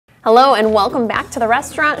Hello and welcome back to the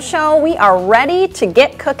restaurant show. We are ready to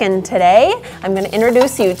get cooking today. I'm going to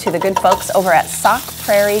introduce you to the good folks over at Sauk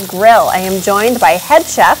Prairie Grill. I am joined by head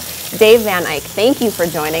chef Dave Van Eyck. Thank you for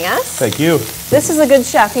joining us. Thank you. This is a good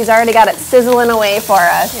chef. He's already got it sizzling away for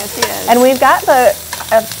us. Yes, he is. And we've got the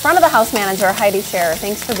front of the house manager, Heidi Scherer.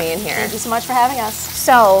 Thanks for being here. Thank you so much for having us.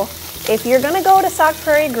 So, if you're going to go to Sauk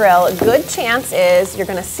Prairie Grill, a good chance is you're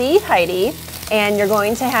going to see Heidi and you're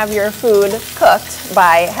going to have your food cooked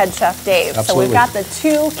by head chef Dave. Absolutely. So we've got the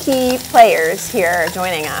two key players here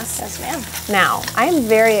joining us. Yes, ma'am. Now, I'm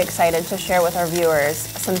very excited to share with our viewers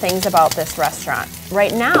some things about this restaurant.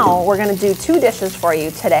 Right now, we're going to do two dishes for you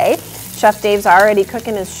today. Chef Dave's already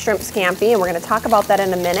cooking his shrimp scampi, and we're going to talk about that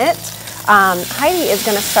in a minute. Heidi is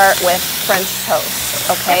going to start with French toast,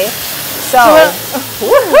 okay? So,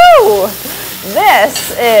 woohoo!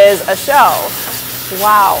 This is a show.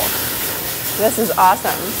 Wow. This is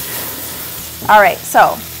awesome. All right,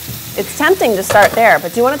 so it's tempting to start there,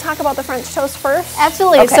 but do you want to talk about the French toast first?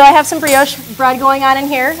 Absolutely. Okay. So I have some brioche bread going on in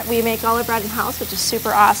here. We make all the bread in-house, which is super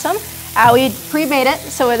awesome. We pre-made it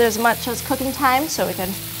so there's as much as cooking time, so we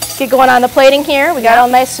can get going on the plating here. We got it all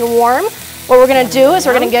nice and warm. What we're going to do is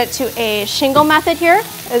we're going to get to a shingle method here,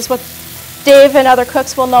 is what Dave and other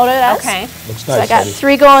cooks will know it as. Okay. Looks nice. So I got Heidi.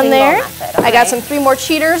 3 going Shingle there. method, okay. I got some 3 more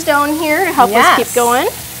cheaters down here to help us keep going.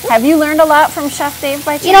 Have you learned a lot from Chef Dave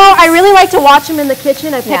by chance? You know, I really like to watch him in the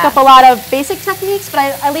kitchen. I pick Yeah. up a lot of basic techniques, but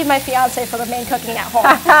I leave my fiance for the main cooking at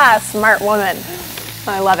home. Smart woman.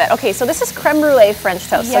 I love it. Okay, so this is creme brulee French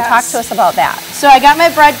toast. Yes. So talk to us about that. So I got my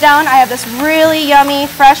bread down. I have this really yummy,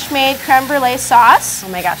 fresh-made creme brulee sauce. Oh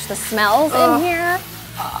my gosh, the smells in here.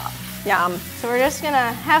 Yum. So we're just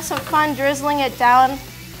gonna have some fun drizzling it down.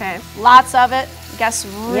 Okay. Lots of it. Guests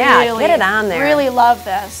really, get it on there. really love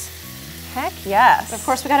this. Heck yes. Of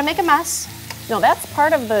course, we gotta make a mess. No, that's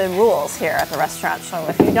part of the rules here at the restaurant show.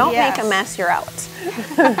 If you don't Yes. make a mess, you're out.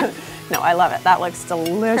 No, I love it. That looks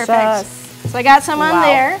delicious. Perfect. So I got some on Wow.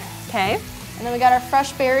 there. Okay. And then we got our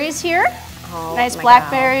fresh berries here. Oh, Nice my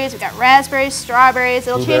blackberries. We got raspberries, strawberries.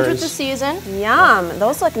 It'll change with the Blueberries. season. God. Yum.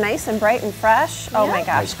 Those look nice and bright and fresh. Oh my Yeah.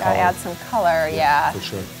 gosh, Nice gotta color. add some color. Yeah. For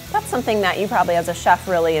sure. That's something that you probably as a chef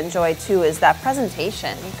really enjoy too, is that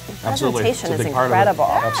presentation. Absolutely. Presentation It's a is big part of it. incredible.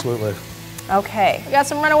 Absolutely. Okay. We got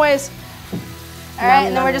some runaways. All right,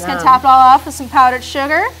 and then we're just gonna Nom, top it all off with some powdered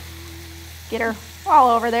sugar. Get her all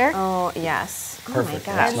over there. Oh, yes. Perfect.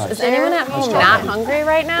 Oh my That's gosh. nice. Is anyone at home job, not Heidi. hungry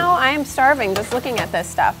right now? I am starving just looking at this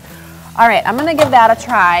stuff. All right, I'm gonna give that a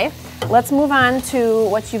try. Let's move on to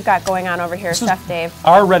what you've got going on over here, This is Chef Dave.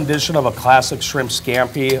 Our rendition of a classic shrimp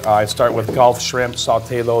scampi. I start with Gulf shrimp,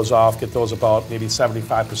 saute those off, get those about maybe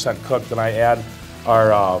 75% cooked. Then I add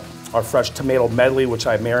our fresh tomato medley, which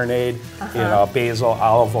I marinate in basil,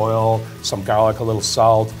 olive oil, some garlic, a little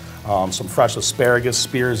salt, some fresh asparagus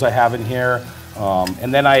spears I have in here.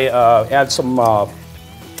 And then I add some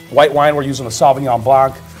white wine. We're using a Sauvignon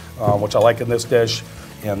Blanc, which I like in this dish.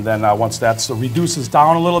 And then once that reduces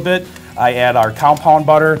down a little bit, I add our compound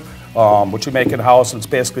butter, which we make in-house. And it's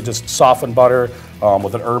basically just softened butter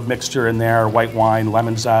with an herb mixture in there, white wine,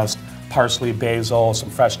 lemon zest, parsley, basil, some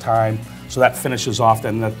fresh thyme. So that finishes off,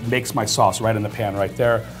 and that makes my sauce right in the pan right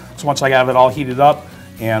there. So once I have it all heated up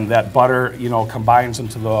and that butter, you know, combines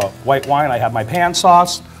into the white wine, I have my pan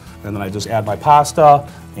sauce, and then I just add my pasta.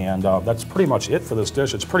 And that's pretty much it for this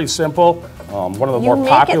dish. It's pretty simple. One of the more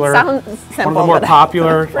popular,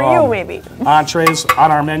 For you, maybe. entrees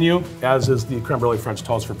on our menu, as is the creme brulee French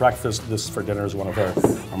toast for breakfast. This for dinner is one of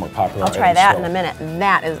our more popular. I'll try items, that so. in a minute.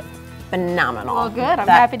 That is phenomenal. Well, good. I'm That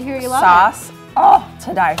happy to hear you love sauce, oh,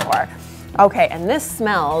 to die for. Okay, and this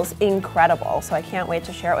smells incredible, so I can't wait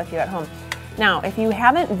to share it with you at home. Now, if you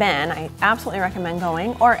haven't been, I absolutely recommend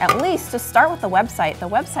going, or at least just start with the website. The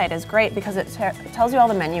website is great because it tells you all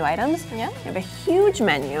the menu items. Yeah. You have a huge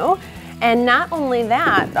menu, and not only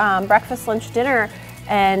that, breakfast, lunch, dinner,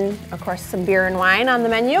 and of course some beer and wine on the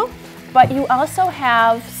menu, but you also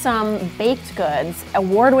have some baked goods.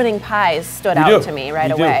 Award-winning pies stood We out do. to me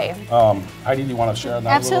right We do. away. Heidi, do you want to share that a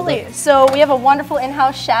little Absolutely. bit? So we have a wonderful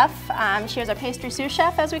in-house chef. She is our pastry sous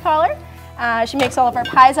chef, as we call her. She makes all of our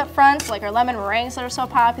pies up front, like our lemon meringues that are so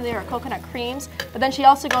popular, or coconut creams. But then she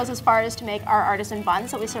also goes as far as to make our artisan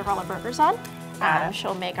buns that we serve all our burgers on.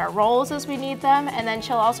 She'll make our rolls as we need them, and then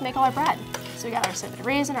she'll also make all our bread. So we got our cinnamon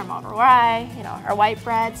raisin, our Mont rye, you know, our white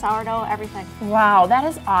bread, sourdough, everything. Wow, that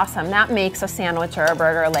is awesome. That makes a sandwich or a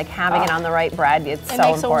burger, like having it on the right bread, it's so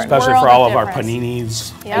makes a important. Especially world for of all of our difference.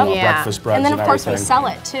 paninis, Yep. Yeah. breakfast breads, And then of course we everything. sell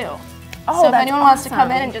it too. Oh, So if that's anyone wants to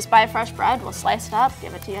come in awesome. and just buy fresh bread, we'll slice it up,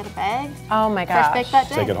 give it to you in a bag. Oh my Fresh gosh. baked that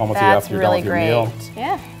day. Take it home with you That's after you're really done with your great. meal.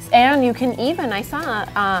 Yeah. and you can even, I saw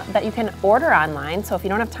that you can order online, so if you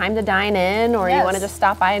don't have time to dine in or you want to just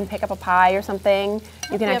stop by and pick up a pie or something,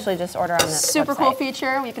 you can actually just order on the super website. Cool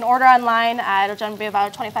feature. You can order online. It'll generally be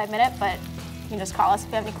about a 25-minute, but you can just call us if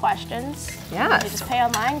you have any questions. Yes. You just pay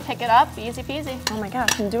online, pick it up, easy peasy. Oh my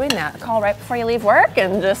gosh, I'm doing that. Call right before you leave work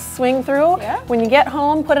and just swing through. Yeah. When you get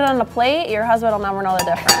home, put it on a plate. Your husband will never know the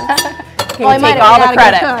difference. Well, he might take all have the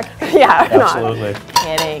been credit. Yeah, Absolutely. No,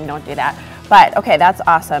 kidding, don't do that. But okay, that's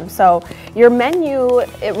awesome. So your menu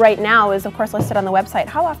right now is of course listed on the website.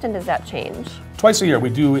 How often does that change? Twice a year, we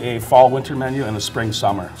do a fall-winter menu and a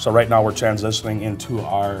spring-summer. So right now we're transitioning into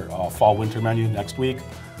our fall-winter menu next week.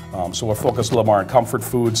 So we're focused a little more on comfort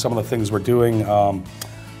food. Some of the things we're doing,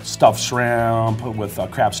 stuffed shrimp with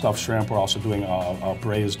crab stuffed shrimp. We're also doing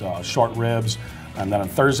braised short ribs. And then on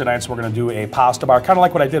Thursday nights, we're going to do a pasta bar, kind of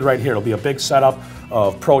like what I did right here. It'll be a big setup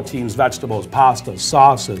of proteins, vegetables, pastas,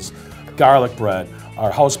 sauces, garlic bread,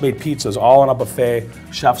 our house-made pizzas, all on a buffet.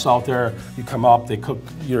 Chefs out there, you come up, they cook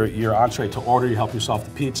your entree to order, you help yourself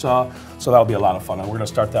the pizza. So that'll be a lot of fun. And we're going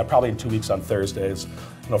to start that probably in 2 weeks on Thursdays.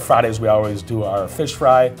 Fridays we always do our fish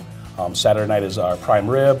fry. Saturday night is our prime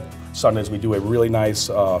rib. Sundays we do a really nice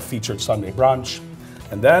featured Sunday brunch.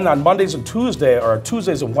 And then on Mondays and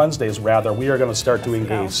Tuesdays and Wednesdays rather, we are going to start doing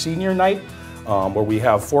a senior night where we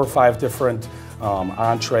have 4 or 5 different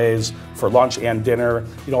entrees for lunch and dinner.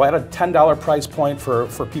 At a $10 price point for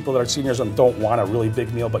people that are seniors and don't want a really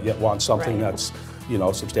big meal but yet want something that's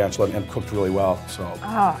substantial and cooked really well. So,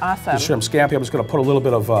 awesome. The shrimp scampi, I'm just going to put a little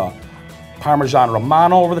bit of Parmesan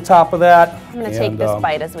Romano over the top of that. I'm going to take this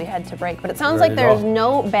bite as we head to break, but it sounds like there's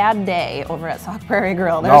no bad day over at Sauk Prairie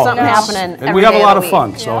Grill. There's something happening every And we have a day lot of of the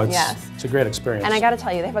fun, week. so it's a great experience. And I got to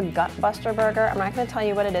tell you, they have a Gut Buster burger. I'm not going to tell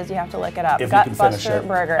you what it is. You have to look it up. If Gut you can finish Buster it.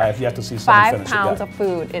 burger. If you have to see someone 5 finish it, pounds yeah. of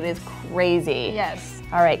food. It is crazy. Yes.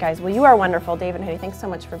 All right, guys. Well, you are wonderful. Dave and Heidi, thanks so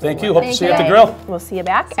much for being Thank you. with Hope us to see you at the today. grill. We'll see you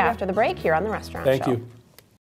back after the break here on The Restaurant Thank Show. you.